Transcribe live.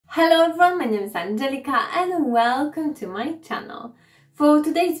Hello everyone, my name is Angelica and welcome to my channel. For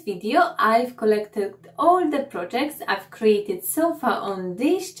today's video, I've collected all the projects I've created so far on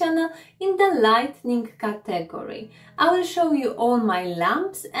this channel in the lightning category. I will show you all my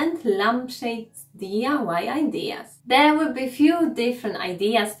lamps and lampshades DIY ideas. There will be few different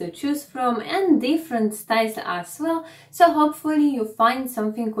ideas to choose from and different styles as well, so hopefully you find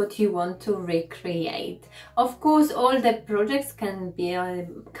something what you want to recreate. Of course, all the projects can be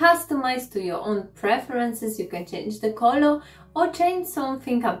customized to your own preferences. You can change the color or change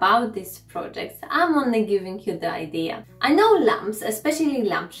something about these projects. I'm only giving you the idea. I know lamps, especially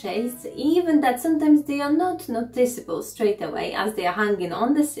lampshades, even that sometimes they are not noticeable straight away as they are hanging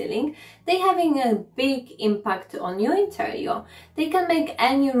on the ceiling, they having a big impact on your interior. They can make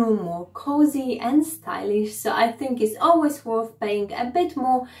any room more cozy and stylish, so I think it's always worth paying a bit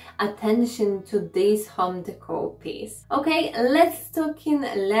more attention to this home decor piece. Okay, let's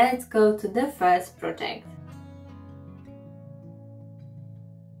go to the first project.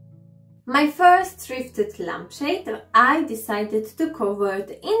 My first thrifted lampshade, I decided to cover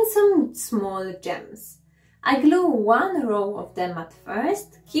it in some small gems. I glue one row of them at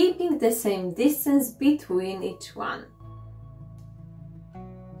first, keeping the same distance between each one.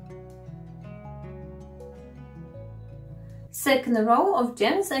 Second row of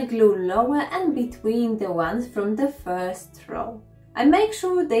gems I glue lower and between the ones from the first row. I make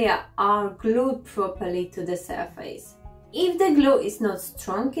sure they are glued properly to the surface. If the glue is not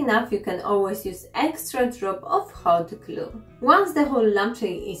strong enough, you can always use extra drop of hot glue. Once the whole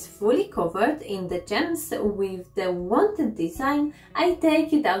lampshade is fully covered in the gems with the wanted design, I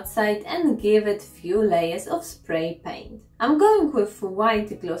take it outside and give it few layers of spray paint. I'm going with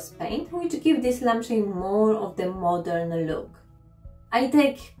white gloss paint, which gives this lampshade more of the modern look. I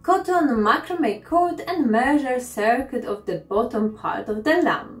take cotton macrame cord and measure circuit of the bottom part of the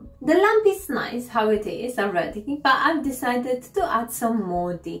lamp. The lamp is nice how it is already, but I've decided to add some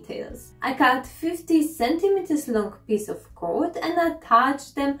more details. I cut 50 centimeters long piece of cord and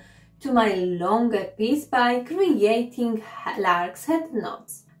attach them to my longer piece by creating lark's head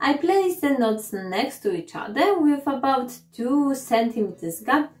knots. I place the knots next to each other with about 2 centimeters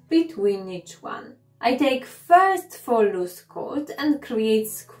gap between each one. I take first 4 loose cord and create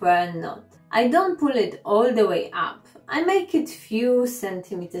square knot. I don't pull it all the way up, I make it few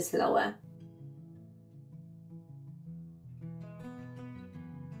centimeters lower.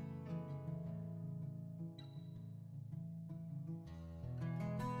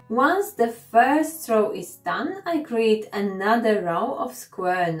 Once the first row is done, I create another row of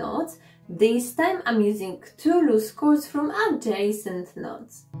square knots. This time I'm using 2 loose cords from adjacent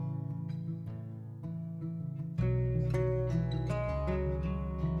knots.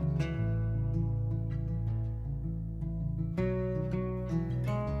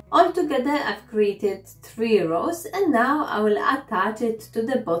 Altogether I've created 3 rows and now I will attach it to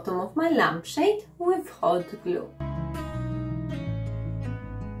the bottom of my lampshade with hot glue.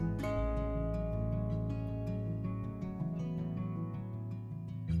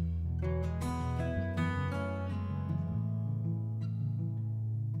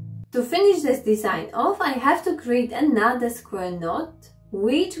 To finish this design off, I have to create another square knot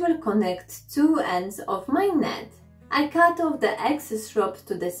which will connect 2 ends of my net. I cut off the excess rope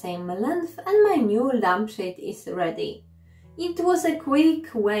to the same length and my new lampshade is ready. It was a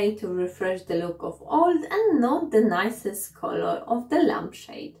quick way to refresh the look of old and not the nicest color of the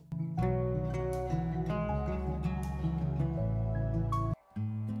lampshade.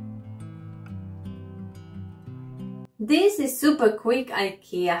 This is super quick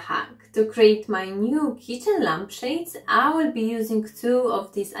IKEA hack. To create my new kitchen lampshades, I will be using 2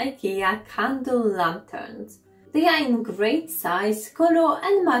 of these IKEA candle lanterns. They are in great size, color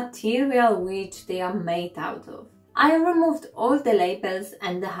and material which they are made out of. I removed all the labels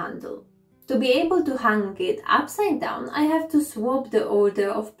and the handle. To be able to hang it upside down, I have to swap the order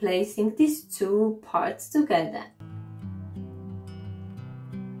of placing these 2 parts together.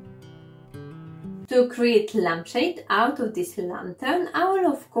 To create lampshade out of this lantern, I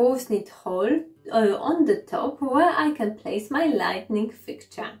will of course need hole on the top where I can place my lighting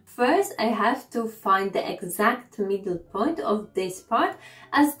fixture. First, I have to find the exact middle point of this part,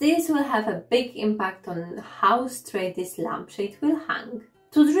 as this will have a big impact on how straight this lampshade will hang.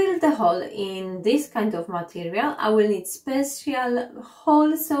 To drill the hole in this kind of material, I will need special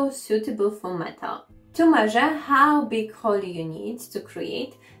hole saw suitable for metal. To measure how big hole you need to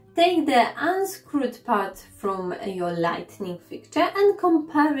create, take the unscrewed part from your lighting fixture and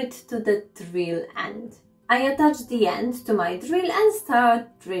compare it to the drill end. I attach the end to my drill and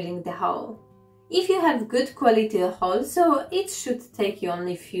start drilling the hole. If you have good quality hole, so it should take you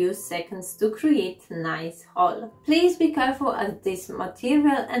only few seconds to create nice hole. Please be careful as this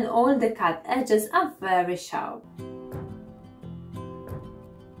material and all the cut edges are very sharp.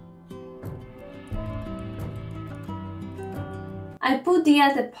 I put the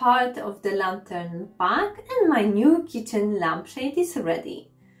other part of the lantern back and my new kitchen lampshade is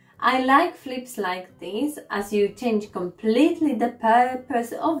ready. I like flips like this as you change completely the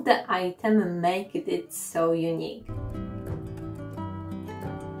purpose of the item and make it so unique.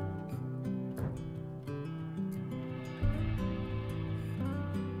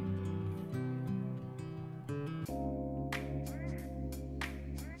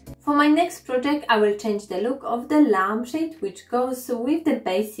 For my next project, I will change the look of the lampshade, which goes with the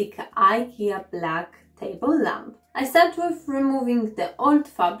basic IKEA black table lamp. I start with removing the old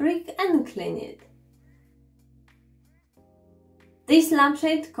fabric and clean it. This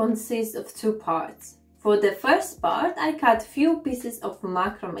lampshade consists of two parts. For the first part, I cut few pieces of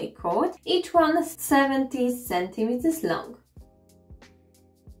macrame cord, each one 70 centimeters long.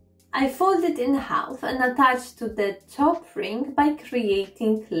 I fold it in half and attach to the top ring by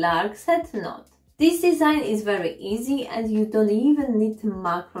creating lark's head knot. This design is very easy and you don't even need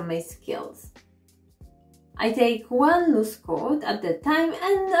macrame skills. I take one loose cord at a time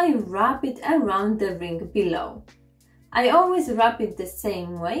and I wrap it around the ring below. I always wrap it the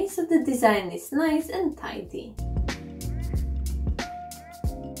same way so the design is nice and tidy.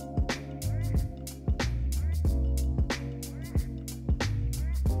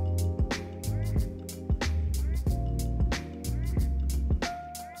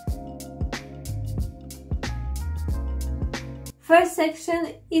 First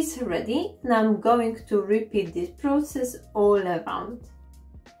section is ready and I'm going to repeat this process all around.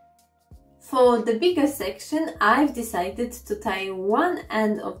 For the bigger section, I've decided to tie one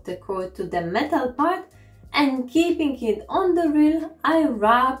end of the cord to the metal part and keeping it on the reel, I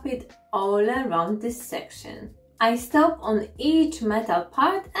wrap it all around this section. I stop on each metal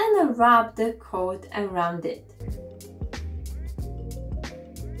part and wrap the cord around it.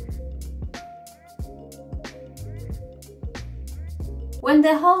 When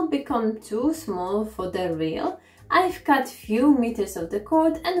the hole becomes too small for the reel, I've cut few meters of the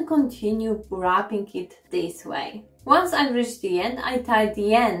cord and continue wrapping it this way. Once I reach the end, I tie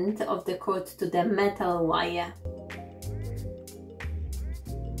the end of the cord to the metal wire.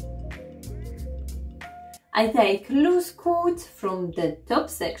 I take loose cords from the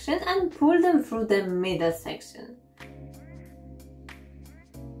top section and pull them through the middle section.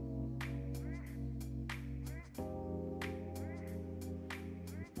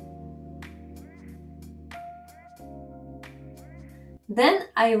 Then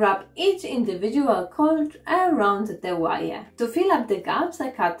I wrap each individual cord around the wire. To fill up the gaps,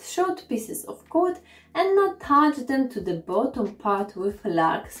 I cut short pieces of cord and attach them to the bottom part with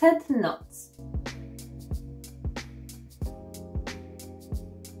lark's head knots.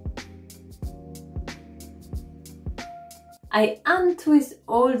 I untwist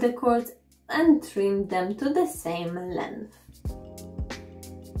all the cords and trim them to the same length.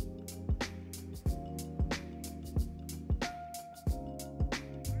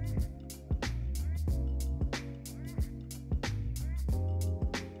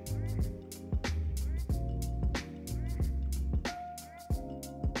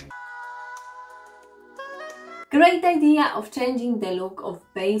 Great idea of changing the look of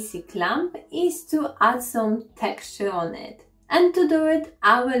basic lamp is to add some texture on it. And to do it,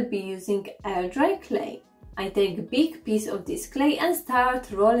 I will be using air dry clay. I take a big piece of this clay and start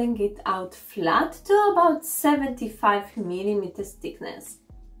rolling it out flat to about 75 mm thickness.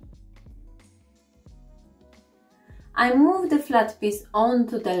 I move the flat piece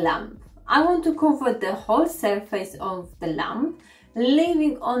onto the lamp. I want to cover the whole surface of the lamp,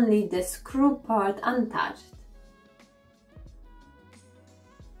 leaving only the screw part untouched.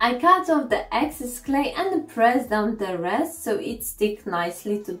 I cut off the excess clay and press down the rest so it sticks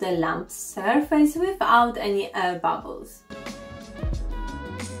nicely to the lamp's surface without any air bubbles.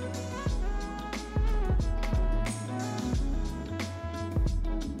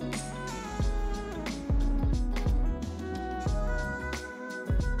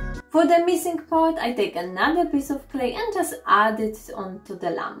 For the missing part, I take another piece of clay and just add it onto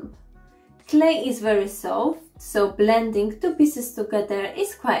the lamp. Clay is very soft, so blending two pieces together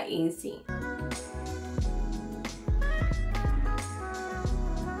is quite easy.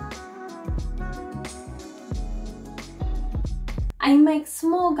 I make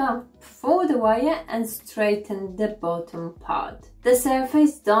small gap for the wire and straighten the bottom part. The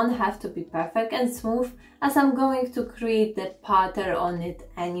surface don't have to be perfect and smooth as I'm going to create the pattern on it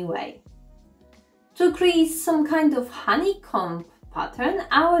anyway. To create some kind of honeycomb pattern,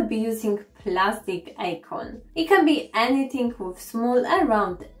 I will be using plastic acorn. It can be anything with small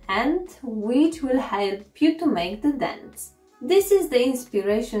round end, which will help you to make the dents. This is the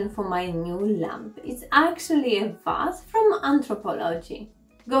inspiration for my new lamp. It's actually a vase from Anthropology.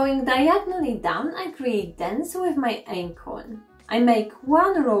 Going diagonally down, I create dents with my acorn. I make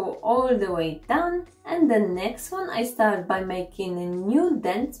one row all the way down, and the next one I start by making new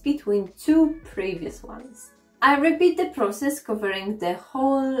dents between two previous ones. I repeat the process covering the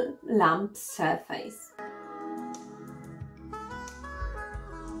whole lamp surface.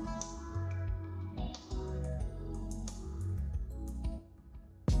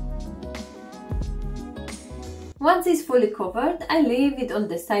 Once it's fully covered, I leave it on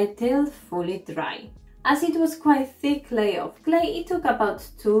the side till fully dry. As it was quite thick layer of clay, it took about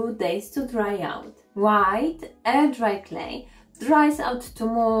 2 days to dry out. White, air-dry clay dries out to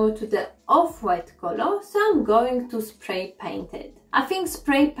more to the off-white color, so I'm going to spray paint it. I think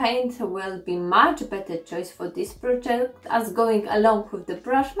spray paint will be much better choice for this project, as going along with the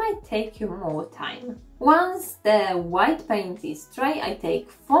brush might take you more time. Once the white paint is dry, I take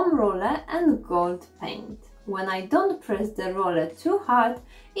foam roller and gold paint. When I don't press the roller too hard,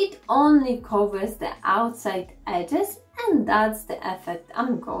 it only covers the outside edges, and that's the effect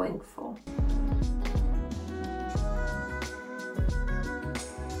I'm going for.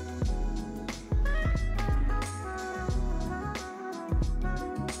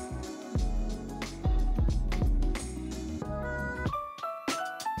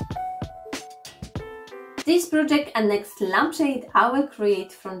 This project and next lampshade I will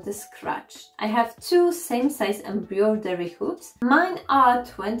create from the scratch. I have 2 same size embroidery hoops. Mine are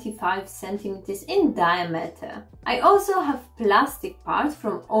 25 centimeters in diameter. I also have plastic part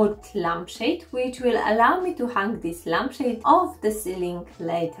from old lampshade, which will allow me to hang this lampshade off the ceiling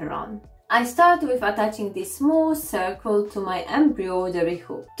later on. I start with attaching this small circle to my embroidery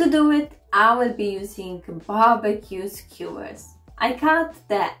hoop. To do it, I will be using barbecue skewers. I cut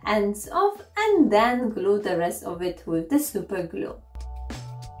the ends off and then glue the rest of it with the super glue.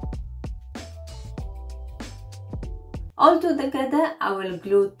 All together, I will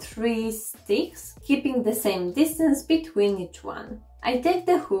glue 3 sticks, keeping the same distance between each one. I take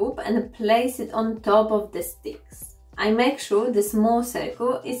the hoop and place it on top of the sticks. I make sure the small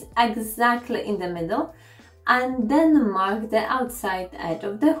circle is exactly in the middle and then mark the outside edge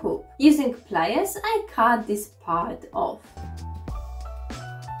of the hoop. Using pliers, I cut this part off.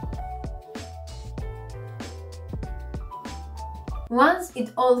 Once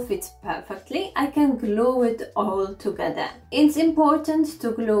it all fits perfectly, I can glue it all together. It's important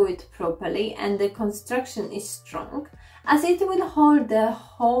to glue it properly and the construction is strong, as it will hold the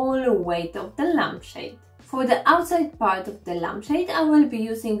whole weight of the lampshade. For the outside part of the lampshade, I will be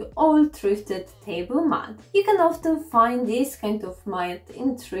using all thrifted table mat. You can often find this kind of mat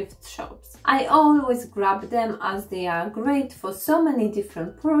in thrift shops. I always grab them as they are great for so many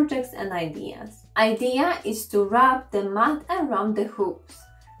different projects and ideas. Idea is to wrap the mat around the hoops.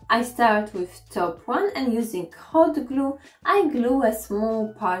 I start with top one and using hot glue, I glue a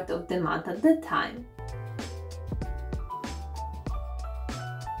small part of the mat at the time.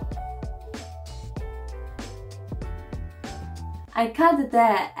 I cut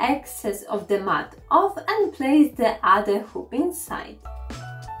the excess of the mat off and place the other hoop inside.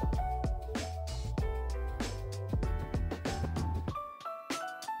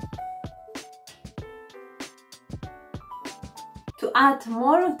 To add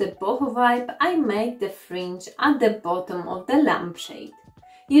more of the boho vibe, I make the fringe at the bottom of the lampshade.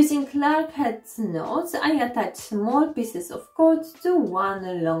 Using Clark Head's knots, I attach small pieces of cord to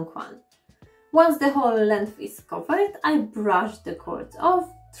one long one. Once the whole length is covered, I brush the cords off,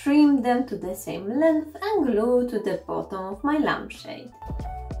 trim them to the same length and glue to the bottom of my lampshade.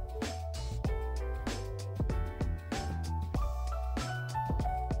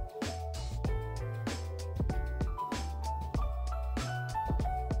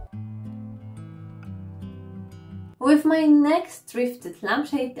 With my next thrifted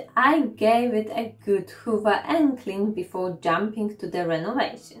lampshade, I gave it a good hoover and clean before jumping to the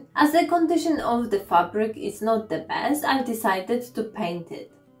renovation. As the condition of the fabric is not the best, I decided to paint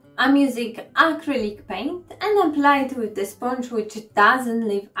it. I'm using acrylic paint and apply it with the sponge, which doesn't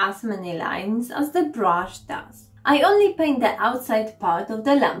leave as many lines as the brush does. I only paint the outside part of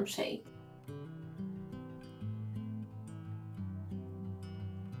the lampshade.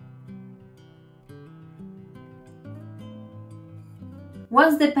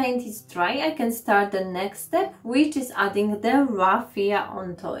 Once the paint is dry, I can start the next step, which is adding the raffia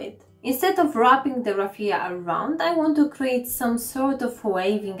onto it. Instead of wrapping the raffia around, I want to create some sort of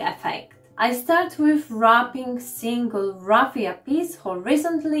waving effect. I start with wrapping single raffia piece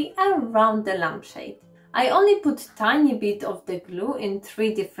horizontally around the lampshade. I only put tiny bit of the glue in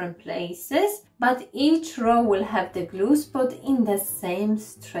 3 different places, but each row will have the glue spot in the same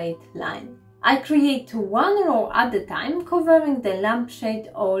straight line. I create 1 row at a time, covering the lampshade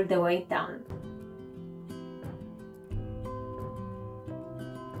all the way down.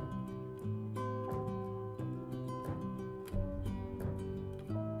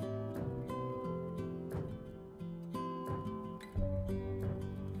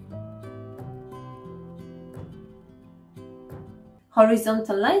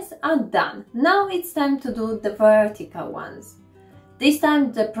 Horizontal lines are done. Now it's time to do the vertical ones. This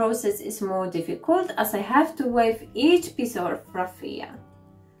time the process is more difficult as I have to wave each piece of raffia.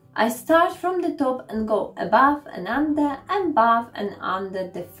 I start from the top and go above and under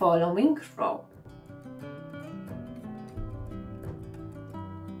the following row.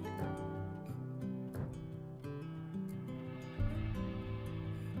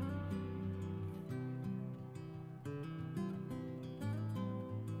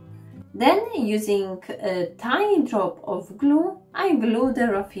 Then, using a tiny drop of glue, I glue the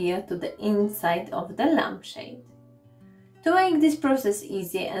raffia to the inside of the lampshade. To make this process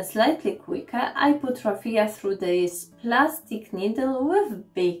easier and slightly quicker, I put raffia through this plastic needle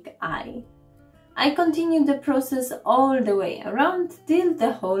with big eye. I continue the process all the way around till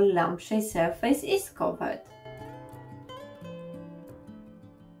the whole lampshade surface is covered.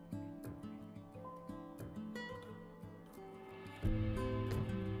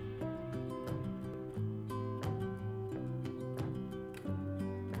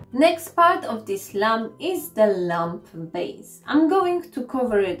 Next part of this lamp is the lamp base. I'm going to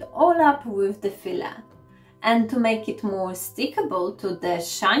cover it all up with the filler. And to make it more stickable to the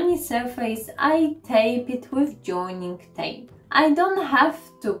shiny surface, I tape it with joining tape. I don't have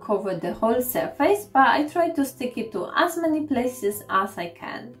to cover the whole surface, but I try to stick it to as many places as I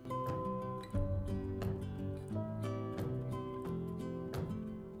can.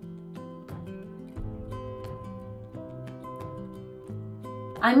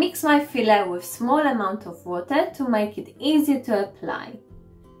 I mix my filler with small amount of water to make it easy to apply.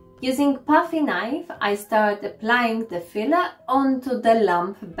 Using puffy knife, I start applying the filler onto the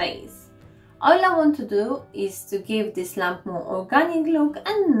lamp base. All I want to do is to give this lamp more organic look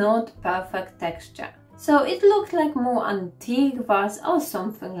and not perfect texture. So it looks like more antique vase or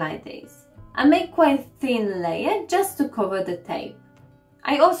something like this. I make quite thin layer just to cover the tape.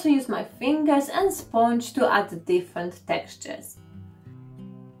 I also use my fingers and sponge to add different textures.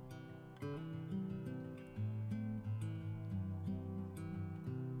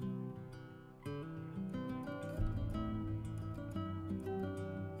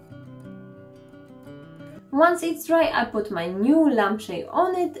 Once it's dry, I put my new lampshade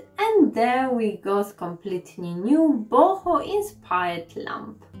on it, and there we got completely new boho inspired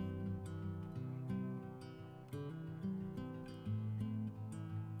lamp.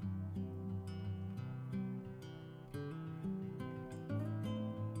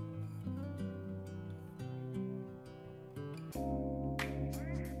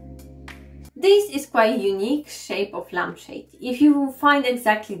 This is quite a unique shape of lampshade. If you find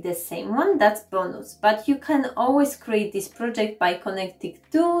exactly the same one, that's bonus, but you can always create this project by connecting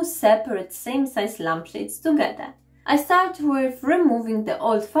 2 separate same size lampshades together. I start with removing the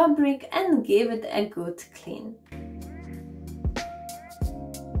old fabric and give it a good clean.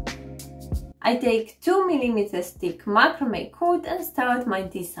 I take 2 mm thick macrame cord and start my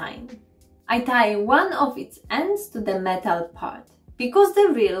design. I tie one of its ends to the metal part. Because the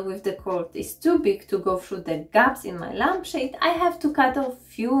reel with the cord is too big to go through the gaps in my lampshade, I have to cut off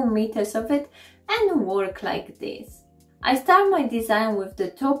few meters of it and work like this. I start my design with the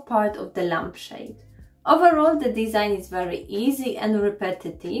top part of the lampshade. Overall, the design is very easy and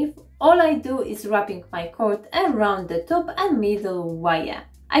repetitive. All I do is wrapping my cord around the top and middle wire.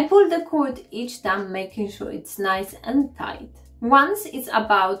 I pull the cord each time, making sure it's nice and tight. Once it's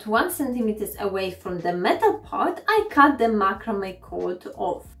about 1 cm away from the metal part, I cut the macrame cord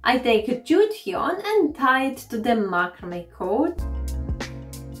off. I take a jute yarn and tie it to the macrame cord.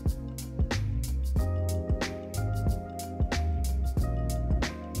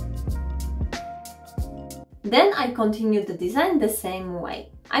 Then I continue the design the same way.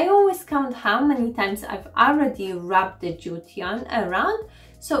 I always count how many times I've already wrapped the jute yarn around,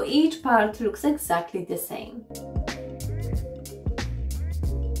 so each part looks exactly the same.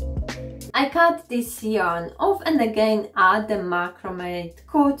 I cut this yarn off and again add the macrame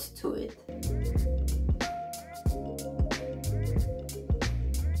cord to it.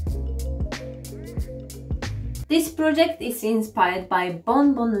 This project is inspired by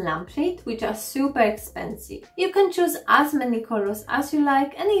Bonbon lampshades, which are super expensive. You can choose as many colors as you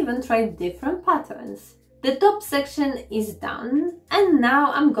like and even try different patterns. The top section is done, and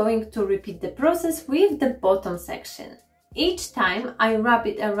now I'm going to repeat the process with the bottom section. Each time I wrap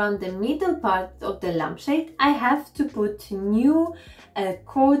it around the middle part of the lampshade, I have to put new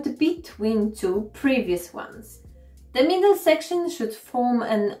cord between two previous ones. The middle section should form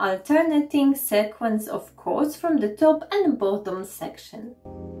an alternating sequence of cords from the top and bottom section.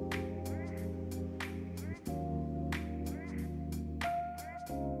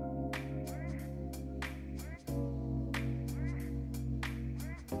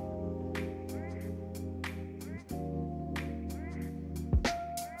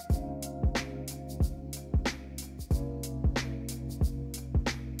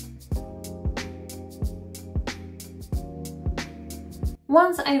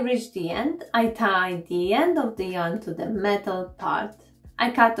 Once I reach the end, I tie the end of the yarn to the metal part.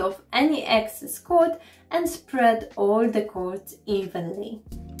 I cut off any excess cord and spread all the cords evenly.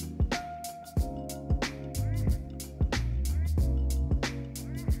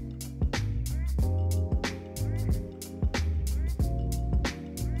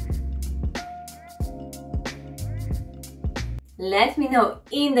 Let me know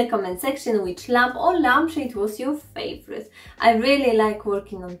in the comment section which lamp or lampshade was your favorite. I really like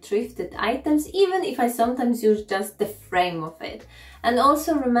working on thrifted items, even if I sometimes use just the frame of it. And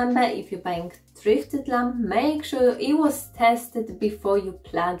also remember, if you're buying thrifted lamp, make sure it was tested before you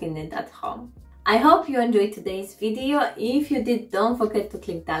plug in it at home. I hope you enjoyed today's video. If you did, don't forget to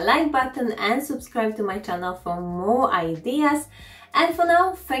click that like button and subscribe to my channel for more ideas. And for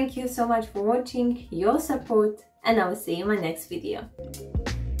now, thank you so much for watching, your support, and I will see you in my next video.